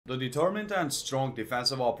The determined and strong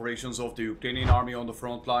defensive operations of the Ukrainian army on the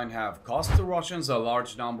front line have cost the Russians a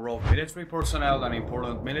large number of military personnel and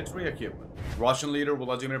important military equipment. Russian leader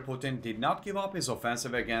Vladimir Putin did not give up his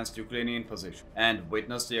offensive against Ukrainian position and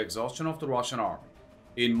witnessed the exhaustion of the Russian army.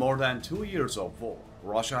 In more than 2 years of war,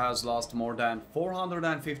 Russia has lost more than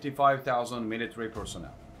 455,000 military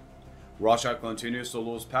personnel. Russia continues to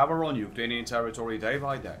lose power on Ukrainian territory day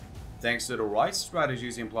by day. Thanks to the right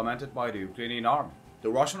strategies implemented by the Ukrainian army, the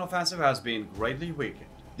Russian offensive has been greatly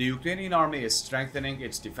weakened. The Ukrainian army is strengthening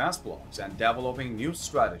its defense blocks and developing new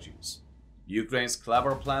strategies. Ukraine's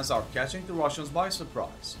clever plans are catching the Russians by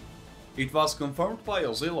surprise. It was confirmed by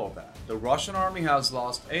Ozillo that the Russian army has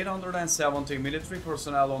lost 870 military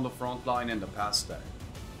personnel on the front line in the past day.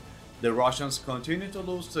 The Russians continue to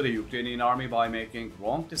lose to the Ukrainian army by making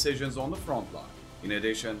wrong decisions on the front line. In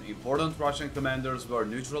addition, important Russian commanders were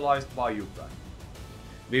neutralized by Ukraine.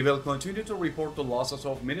 We will continue to report the losses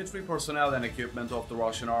of military personnel and equipment of the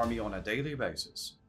Russian army on a daily basis.